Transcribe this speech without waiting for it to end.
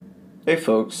Hey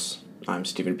folks, I'm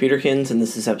Stephen Peterkins, and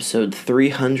this is episode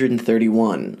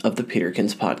 331 of the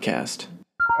Peterkins Podcast.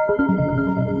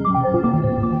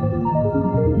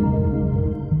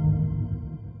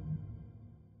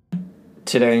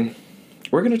 Today,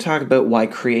 we're going to talk about why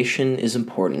creation is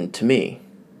important to me.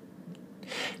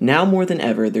 Now more than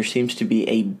ever, there seems to be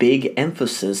a big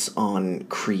emphasis on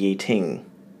creating.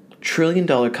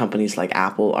 Trillion-dollar companies like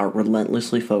Apple are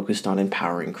relentlessly focused on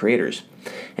empowering creators,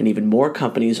 and even more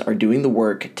companies are doing the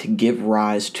work to give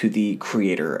rise to the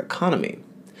creator economy.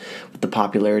 With the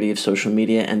popularity of social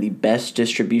media and the best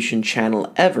distribution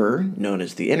channel ever, known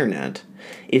as the internet,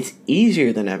 it's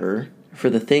easier than ever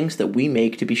for the things that we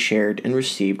make to be shared and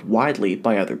received widely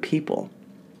by other people.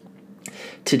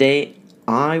 Today,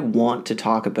 I want to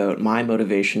talk about my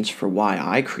motivations for why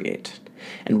I create,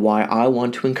 and why I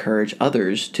want to encourage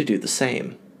others to do the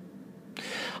same.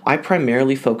 I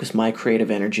primarily focus my creative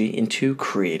energy into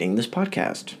creating this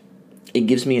podcast. It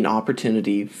gives me an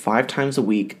opportunity 5 times a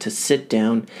week to sit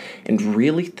down and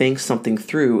really think something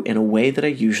through in a way that I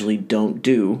usually don't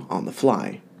do on the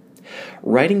fly.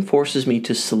 Writing forces me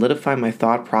to solidify my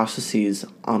thought processes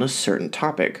on a certain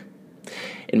topic.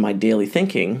 In my daily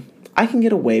thinking, I can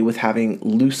get away with having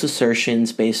loose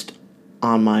assertions based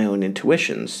on my own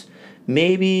intuitions,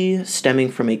 maybe stemming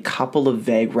from a couple of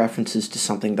vague references to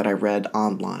something that I read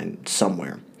online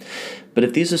somewhere. But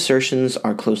if these assertions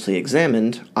are closely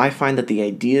examined, I find that the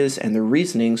ideas and the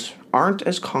reasonings aren't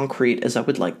as concrete as I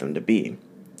would like them to be.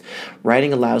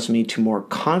 Writing allows me to more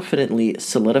confidently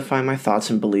solidify my thoughts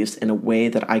and beliefs in a way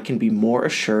that I can be more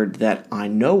assured that I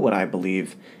know what I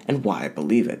believe and why I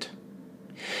believe it.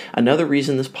 Another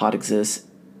reason this pod exists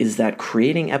is that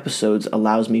creating episodes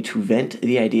allows me to vent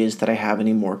the ideas that I have in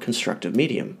a more constructive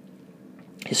medium.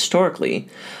 Historically,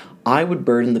 I would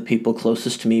burden the people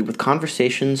closest to me with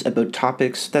conversations about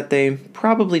topics that they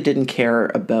probably didn't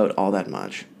care about all that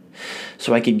much,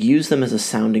 so I could use them as a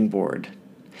sounding board.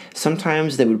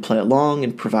 Sometimes they would play along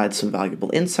and provide some valuable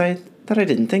insight that I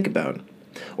didn't think about,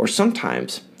 or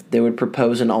sometimes they would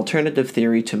propose an alternative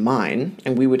theory to mine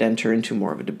and we would enter into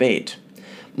more of a debate,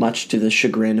 much to the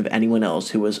chagrin of anyone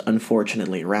else who was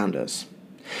unfortunately around us.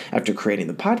 After creating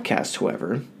the podcast,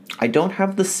 however, I don't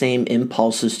have the same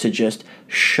impulses to just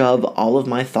shove all of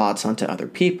my thoughts onto other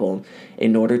people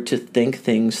in order to think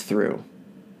things through.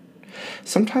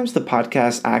 Sometimes the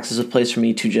podcast acts as a place for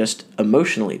me to just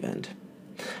emotionally vent.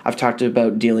 I've talked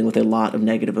about dealing with a lot of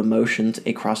negative emotions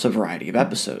across a variety of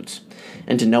episodes,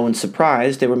 and to no one's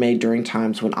surprise, they were made during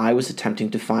times when I was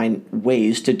attempting to find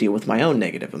ways to deal with my own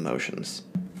negative emotions.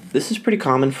 This is pretty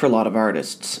common for a lot of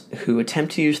artists who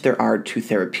attempt to use their art to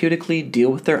therapeutically deal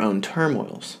with their own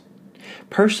turmoils.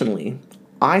 Personally,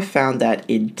 I found that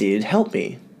it did help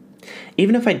me.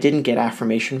 Even if I didn't get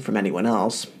affirmation from anyone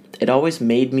else, it always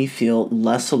made me feel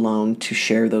less alone to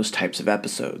share those types of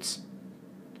episodes.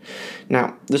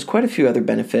 Now, there's quite a few other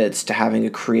benefits to having a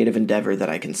creative endeavor that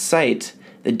I can cite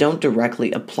that don't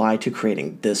directly apply to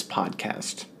creating this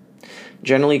podcast.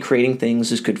 Generally, creating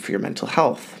things is good for your mental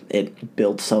health. It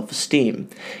builds self-esteem.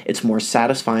 It's more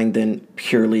satisfying than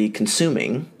purely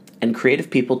consuming, and creative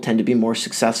people tend to be more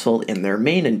successful in their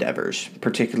main endeavors,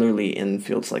 particularly in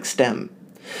fields like STEM.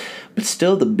 But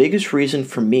still, the biggest reason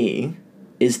for me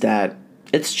is that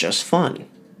it's just fun.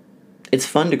 It's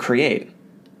fun to create.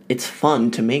 It's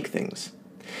fun to make things.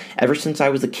 Ever since I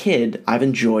was a kid, I've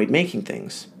enjoyed making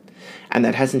things. And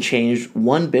that hasn't changed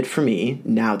one bit for me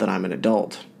now that I'm an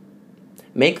adult.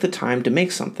 Make the time to make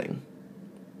something,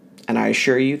 and I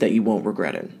assure you that you won't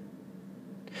regret it.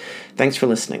 Thanks for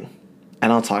listening,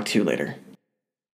 and I'll talk to you later.